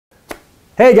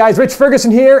Hey guys, Rich Ferguson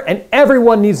here, and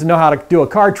everyone needs to know how to do a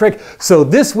card trick. So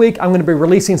this week, I'm going to be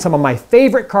releasing some of my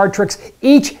favorite card tricks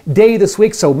each day this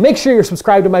week. So make sure you're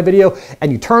subscribed to my video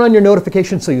and you turn on your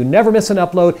notifications so you never miss an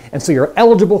upload and so you're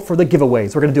eligible for the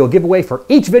giveaways. We're going to do a giveaway for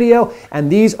each video,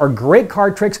 and these are great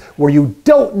card tricks where you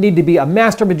don't need to be a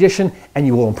master magician and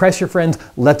you will impress your friends.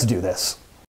 Let's do this.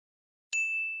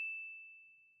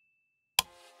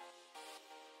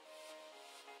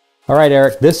 All right,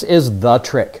 Eric, this is the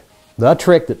trick. The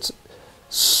trick that's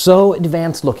so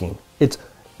advanced looking.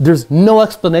 There's no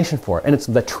explanation for it. And it's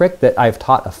the trick that I've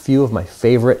taught a few of my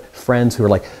favorite friends who are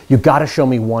like, you gotta show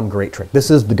me one great trick.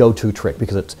 This is the go-to trick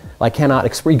because I cannot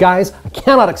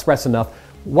express enough.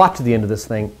 Watch to the end of this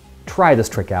thing. Try this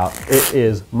trick out. It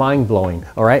is mind-blowing,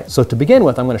 all right? So to begin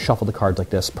with, I'm gonna shuffle the cards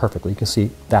like this perfectly. You can see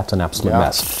that's an absolute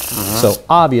mess. So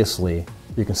obviously,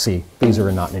 you can see these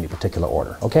are not in any particular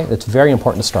order, okay? It's very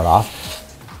important to start off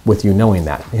with you knowing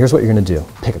that. Here's what you're gonna do.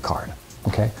 Pick a card,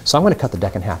 okay? So I'm gonna cut the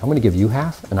deck in half. I'm gonna give you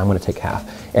half, and I'm gonna take half.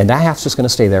 And that half's just gonna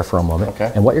stay there for a moment.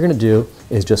 Okay. And what you're gonna do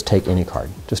is just take any card.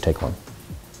 Just take one.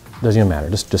 Doesn't even matter.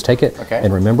 Just take it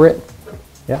and remember it.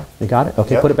 Yeah, you got it?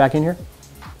 Okay, put it back in here.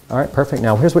 All right, perfect.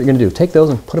 Now here's what you're gonna do. Take those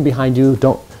and put them behind you.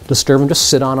 Don't disturb them, just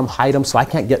sit on them, hide them so I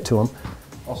can't get to them.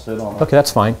 I'll sit on them. Okay,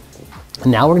 that's fine.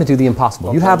 And now we're gonna do the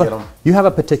impossible. You have a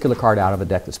particular card out of a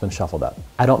deck that's been shuffled up.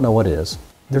 I don't know what it is.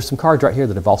 There's some cards right here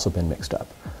that have also been mixed up.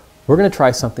 We're going to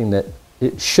try something that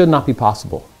it should not be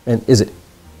possible. And is it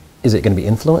going to be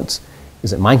influence?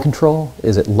 Is it mind control?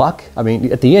 Is it luck? I mean,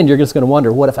 at the end, you're just going to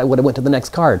wonder, what if I would have went to the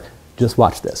next card? Just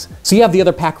watch this. So you have the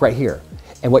other pack right here.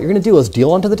 And what you're going to do is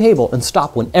deal onto the table and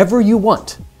stop whenever you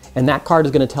want. And that card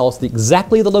is going to tell us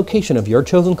exactly the location of your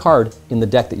chosen card in the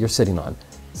deck that you're sitting on.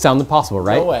 Sound impossible,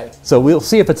 right? No way. So we'll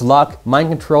see if it's luck, mind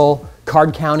control,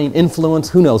 card counting,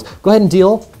 influence, who knows. Go ahead and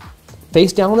deal.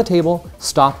 Face down on the table,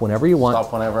 stop whenever you want.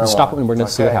 Stop whenever I want. Stop when we're going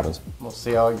to see what happens. We'll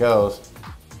see how it goes.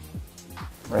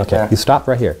 Right okay, there. You stopped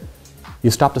right here. You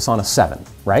stopped us on a 7,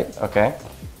 right? Okay.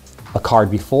 A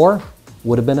card before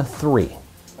would have been a 3.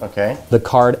 Okay. The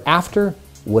card after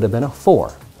would have been a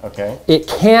 4. Okay. It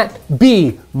can't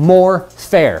be more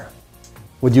fair.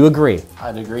 Would you agree?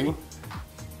 I'd agree.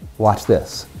 Watch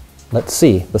this. Let's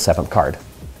see the 7th card.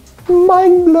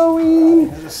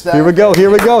 Mind-blowing. Here we go, here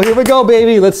we go, here we go,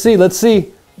 baby. Let's see. Let's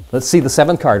see the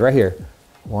 7th card right here.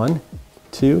 1,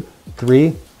 2,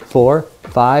 3, 4,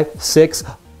 5, 6.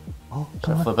 Oh,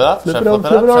 come on. Flip it up. Flip it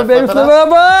over, baby. Flip it up.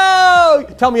 Oh!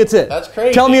 Tell me it's it. That's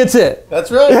crazy. Tell me it's it.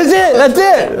 That's right. That's it. That's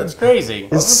it. That's crazy.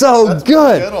 It's so That's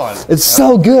good. A good one. It's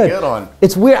so good. Good one.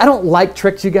 It's weird. I don't like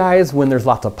tricks, you guys, when there's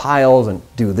lots of piles and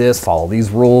do this, follow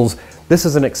these rules. This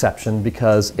is an exception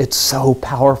because it's so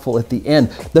powerful at the end.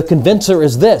 The convincer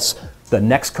is this. The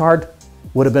next card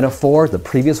would have been a 4. The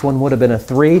previous one would have been a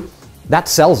 3. That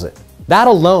sells it. That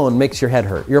alone makes your head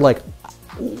hurt. You're like,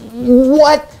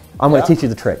 what? I'm going to teach you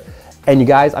the trick. And you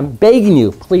guys, I'm begging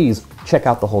you, please check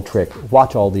out the whole trick.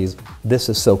 Watch all these. This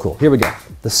is so cool. Here we go.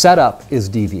 The setup is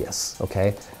devious,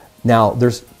 okay? Now,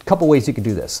 there's a couple ways you can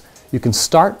do this. You can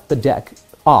start the deck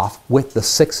off with the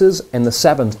 6s and the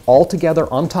 7s all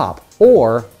together on top,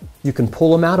 or you can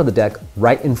pull them out of the deck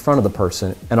right in front of the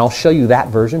person, and I'll show you that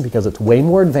version because it's way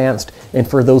more advanced, and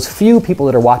for those few people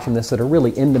that are watching this that are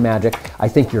really into magic, I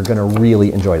think you're gonna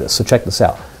really enjoy this. So check this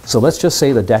out. So let's just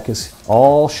say the deck is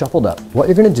all shuffled up. What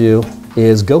you're gonna do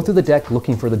is go through the deck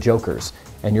looking for the jokers,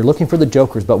 and you're looking for the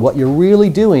jokers, but what you're really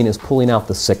doing is pulling out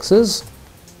the 6s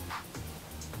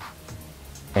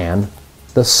and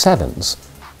the 7s.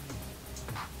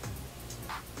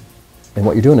 And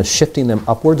what you're doing is shifting them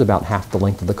upwards about half the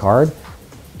length of the card.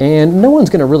 And no one's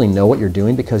going to really know what you're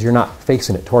doing because you're not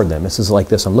facing it toward them. This is like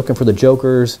this. I'm looking for the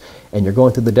jokers, and you're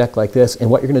going through the deck like this. And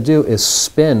what you're going to do is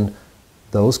spin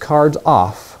those cards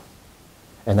off,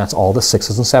 and that's all the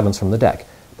 6s and 7s from the deck.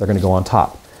 They're going to go on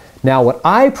top. Now, what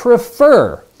I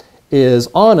prefer is,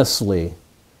 honestly,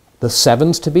 the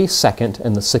 7s to be second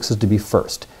and the 6s to be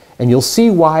first. And you'll see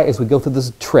why, as we go through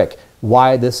this trick,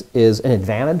 why this is an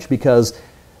advantage, because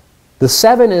the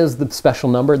 7 is the special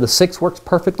number. The 6 works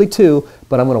perfectly too,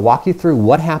 but I'm going to walk you through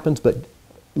what happens. But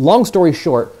long story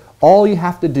short, all you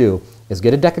have to do is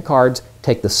get a deck of cards,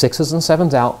 take the 6s and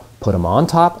 7s out, put them on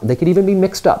top. They could even be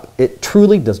mixed up. It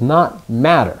truly does not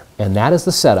matter. And that is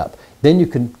the setup. Then you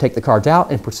can take the cards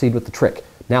out and proceed with the trick.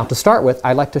 Now, to start with,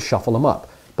 I like to shuffle them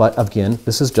up. But again,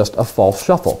 this is just a false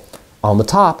shuffle. On the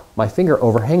top, my finger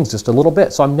overhangs just a little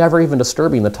bit, so I'm never even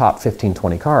disturbing the top 15,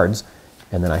 20 cards.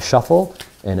 And then I shuffle,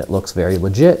 and it looks very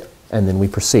legit, and then we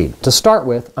proceed. To start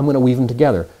with, I'm going to weave them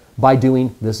together by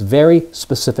doing this very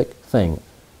specific thing.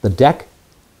 The deck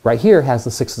right here has the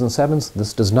 6s and 7s.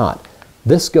 This does not.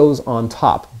 This goes on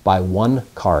top by 1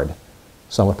 card.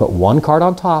 So I'm going to put one card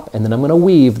on top, and then I'm going to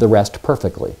weave the rest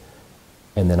perfectly.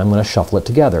 And then I'm going to shuffle it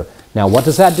together. Now what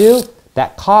does that do?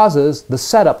 That causes the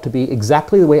setup to be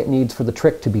exactly the way it needs for the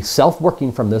trick to be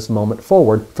self-working from this moment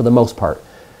forward for the most part.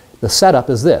 The setup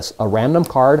is this: a random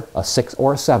card, a 6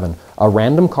 or a 7, a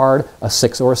random card, a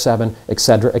 6 or a 7,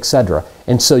 etc., etc.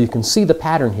 And so you can see the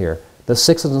pattern here. The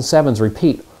 6s and 7s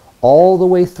repeat all the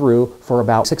way through for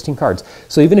about 16 cards.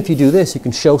 So even if you do this, you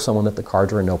can show someone that the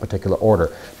cards are in no particular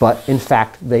order. But in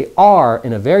fact, they are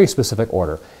in a very specific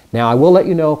order. Now I will let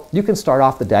you know, you can start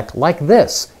off the deck like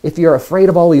this. If you're afraid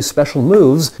of all these special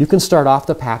moves, you can start off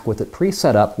the pack with it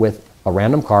pre-set up with a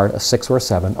random card, a 6 or a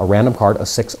 7, a random card, a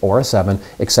 6 or a 7,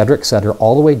 etc.,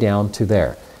 all the way down to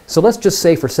there. So let's just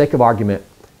say, for sake of argument,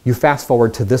 you fast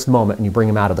forward to this moment and you bring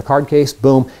them out of the card case,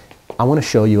 boom, I want to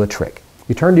show you a trick.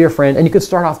 You turn to your friend and you could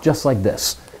start off just like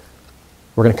this.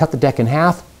 We're going to cut the deck in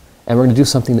half and we're going to do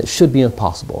something that should be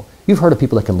impossible. You've heard of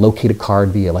people that can locate a card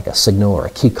via like a signal or a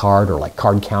key card or like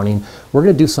card counting. We're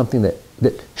going to do something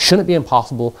that shouldn't be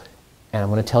impossible, and I'm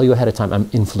going to tell you ahead of time, I'm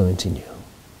influencing you.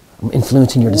 I'm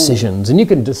influencing your decisions, and you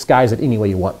can disguise it any way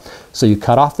you want. So you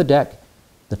cut off the deck.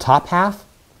 The top half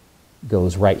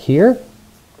goes right here,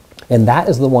 and that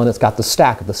is the one that's got the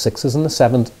stack of the 6s and the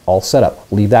 7s all set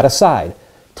up. Leave that aside.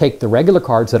 Take the regular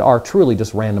cards that are truly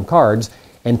just random cards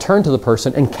and turn to the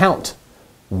person and count.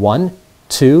 1,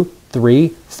 2, 3,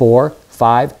 4,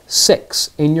 5,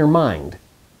 6 in your mind.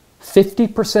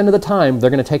 50% of the time, they're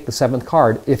going to take the 7th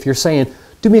card. If you're saying,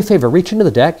 do me a favor, reach into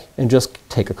the deck and just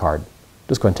take a card.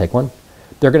 Just go ahead and take one.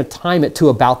 They're going to time it to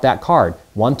about that card.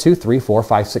 1, 2, 3, 4,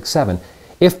 5, 6, 7.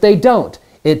 If they don't,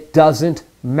 it doesn't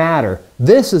matter.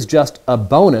 This is just a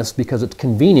bonus because it's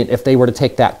convenient. If they were to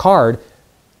take that card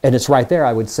and it's right there,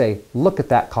 I would say, look at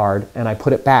that card, and I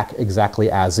put it back exactly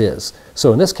as is.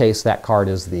 So in this case, that card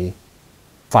is the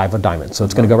 5 of diamonds. So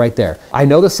it's going to go right there. I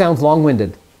know this sounds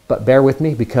long-winded, but bear with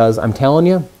me because I'm telling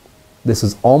you, this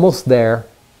is almost there,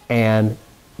 and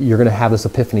you're going to have this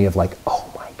epiphany of like, oh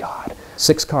my God.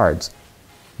 6 cards.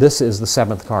 This is the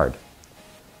 7th card.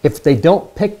 If they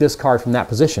don't pick this card from that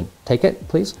position, take it,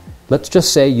 please. Let's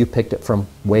just say you picked it from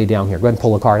way down here. Go ahead and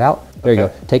pull the card out. There you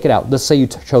go. Take it out. Let's say you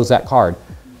chose that card.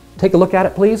 Take a look at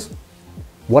it, please.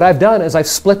 What I've done is I've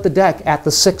split the deck at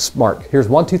the 6 mark. Here's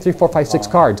 1, 2, 3, 4, 5, 6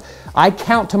 cards. I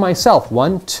count to myself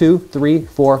 1, 2, 3,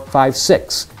 4, 5,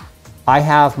 6. I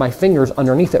have my fingers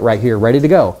underneath it right here, ready to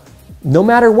go. No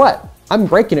matter what, I'm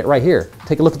breaking it right here.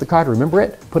 Take a look at the card, remember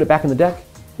it, put it back in the deck.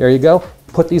 There you go.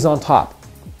 Put these on top.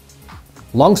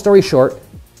 Long story short,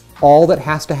 all that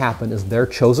has to happen is their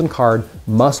chosen card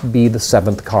must be the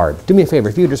 7th card. Do me a favor,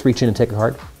 if you would just reach in and take a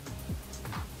card.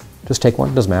 Just take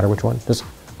one, doesn't matter which one. Just,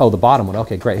 oh, the bottom one,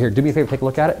 okay, great. Here, do me a favor, take a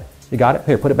look at it. You got it?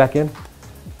 Here, put it back in.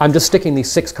 I'm just sticking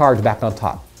these 6 cards back on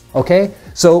top, okay?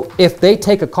 So if they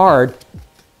take a card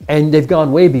and they've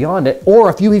gone way beyond it, or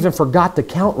if you even forgot to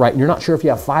count right and you're not sure if you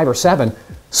have 5 or 7,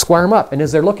 square them up, and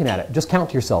as they're looking at it, just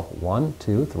count to yourself. 1,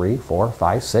 2, 3, 4,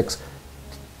 5, 6,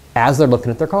 as they're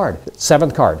looking at their card.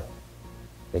 7th card.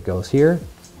 It goes here,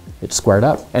 it's squared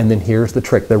up, and then here's the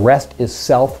trick. The rest is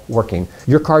self-working.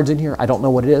 Your card's in here, I don't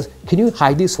know what it is. Can you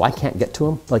hide these so I can't get to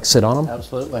them, like sit on them?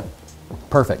 Absolutely.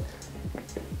 Perfect.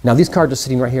 Now these cards are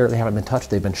sitting right here, they haven't been touched,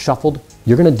 they've been shuffled.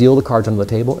 You're gonna deal the cards under the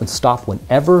table and stop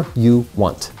whenever you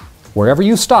want. Wherever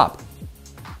you stop,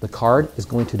 the card is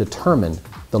going to determine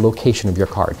the location of your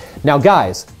card. Now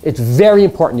guys, it's very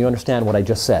important you understand what I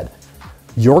just said.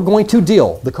 You're going to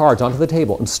deal the cards onto the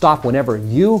table and stop whenever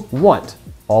you want.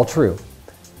 All true.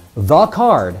 The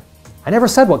card, I never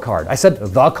said what card, I said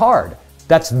the card.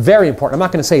 That's very important. I'm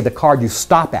not going to say the card you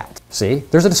stop at. See,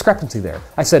 there's a discrepancy there.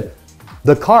 I said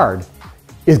the card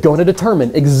is going to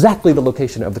determine exactly the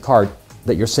location of the card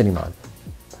that you're sitting on.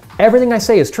 Everything I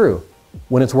say is true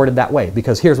when it's worded that way,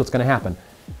 because here's what's going to happen.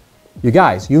 You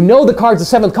guys, you know the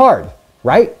card's the 7th card,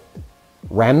 right?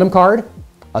 Random card,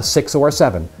 a 6 or a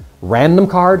 7. Random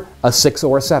card, a 6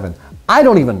 or a 7. I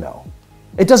don't even know.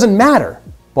 It doesn't matter.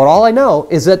 But all I know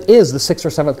is that is the 6th or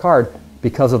 7th card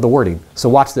because of the wording. So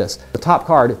watch this. The top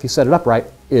card, if you set it up right,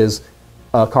 is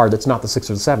a card that's not the 6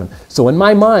 or the 7. So in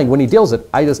my mind, when he deals it,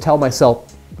 I just tell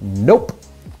myself, nope.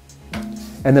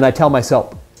 And then I tell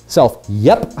myself,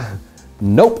 yep,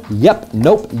 nope, yep,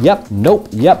 nope, yep, nope,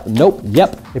 yep, nope,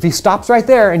 yep. If he stops right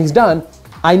there and he's done,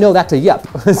 I know that's a yep.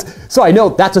 So I know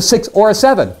that's a 6 or a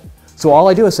 7. So all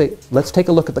I do is say, let's take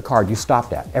a look at the card you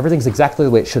stopped at. Everything's exactly the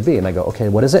way it should be. And I go, okay,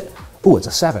 what is it? Ooh, it's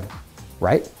a 7,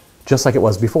 right? Just like it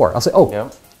was before. I'll say, oh,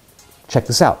 yep. Check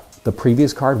this out. The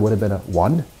previous card would have been a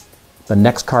 1. The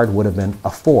next card would have been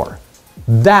a 4.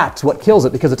 That's what kills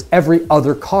it because it's every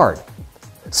other card.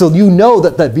 So you know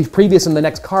that the previous and the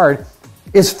next card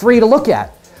is free to look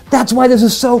at. That's why this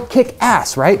is so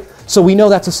kick-ass, right? So we know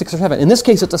that's a 6 or 7. In this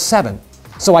case, it's a 7.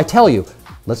 So I tell you,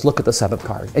 let's look at the 7th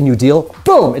card. And you deal,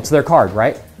 boom, it's their card,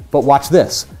 right? But watch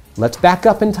this. Let's back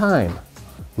up in time.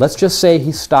 Let's just say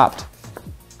he stopped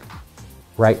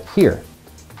right here.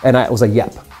 And it was a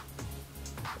yep.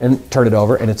 And turn it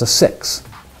over, and it's a 6.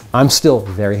 I'm still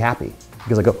very happy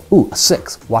because I go, ooh, a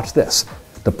 6. Watch this.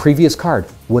 The previous card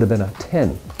would have been a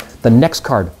 10. The next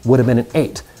card would have been an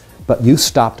 8. But you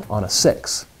stopped on a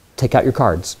 6. Take out your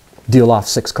cards. Deal off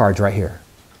 6 cards right here.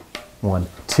 1,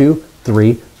 2,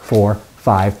 3, 4,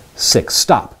 5, 6.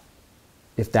 Stop.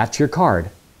 If that's your card,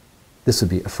 this would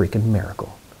be a freaking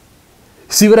miracle.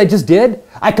 See what I just did?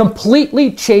 I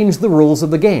completely changed the rules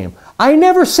of the game. I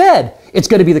never said it's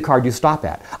going to be the card you stop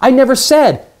at. I never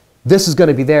said this is going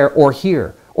to be there or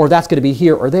here, or that's going to be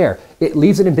here or there. It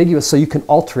leaves it ambiguous so you can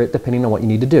alter it depending on what you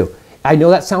need to do. I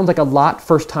know that sounds like a lot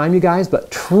first time, you guys,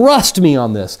 but trust me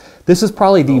on this. This is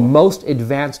probably the most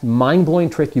advanced,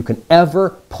 mind-blowing trick you can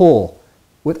ever pull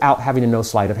without having to know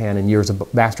sleight of hand and years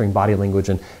of mastering body language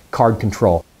and card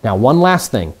control. Now, one last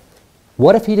thing.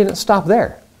 What if he didn't stop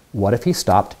there? What if he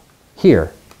stopped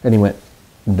here? And he went,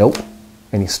 nope,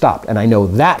 and he stopped. And I know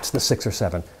that's the 6 or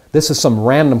 7. This is some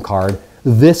random card.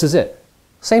 This is it.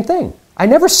 Same thing. I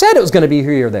never said it was going to be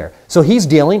here or there. So he's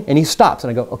dealing, and he stops.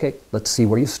 And I go, okay, let's see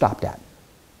where you stopped at.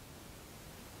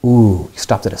 Ooh, you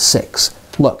stopped at a 6.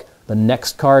 Look, the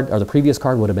next card, or the previous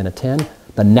card would have been a 10.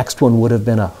 The next one would have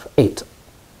been a 8.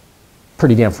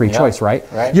 Pretty damn free choice, right?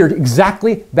 You're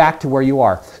exactly back to where you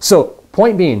are. So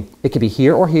point being, it could be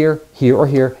here or here, here or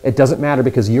here. It doesn't matter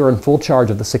because you're in full charge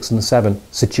of the 6 and the 7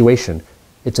 situation.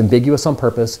 It's ambiguous on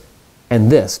purpose. And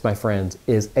this, my friends,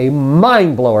 is a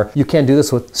mind blower. You can do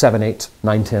this with 7, 8,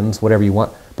 9, 10s, whatever you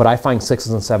want. But I find 6s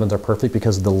and 7s are perfect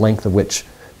because of the length of which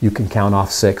you can count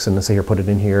off 6 and say here, put it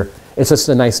in here. It's just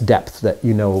a nice depth that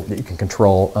you know that you can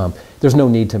control. There's no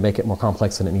need to make it more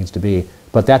complex than it needs to be.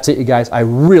 But that's it, you guys. I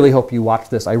really hope you watch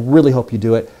this. I really hope you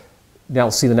do it. Now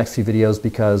see the next few videos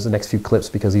because the next few clips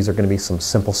because these are going to be some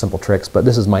simple tricks. But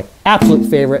this is my absolute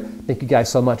favorite. Thank you guys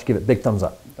so much. Give it a big thumbs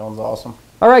up. That was awesome.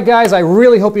 All right, guys, I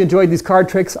really hope you enjoyed these card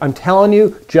tricks. I'm telling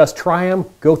you, just try them.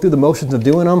 Go through the motions of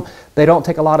doing them. They don't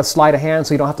take a lot of sleight of hand,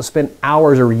 so you don't have to spend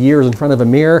hours or years in front of a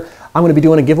mirror. I'm going to be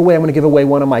doing a giveaway. I'm going to give away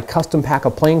one of my custom pack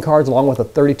of playing cards along with a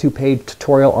 32-page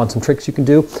tutorial on some tricks you can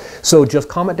do. So just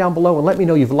comment down below and let me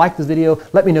know you've liked this video.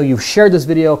 Let me know you've shared this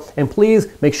video. And please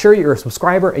make sure you're a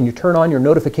subscriber and you turn on your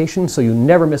notifications so you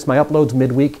never miss my uploads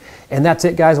midweek. And that's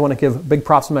it, guys. I want to give big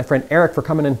props to my friend Eric for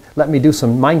coming and letting me do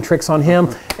some mind tricks on him.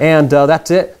 And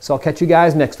that's it. So I'll catch you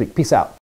guys next week. Peace out.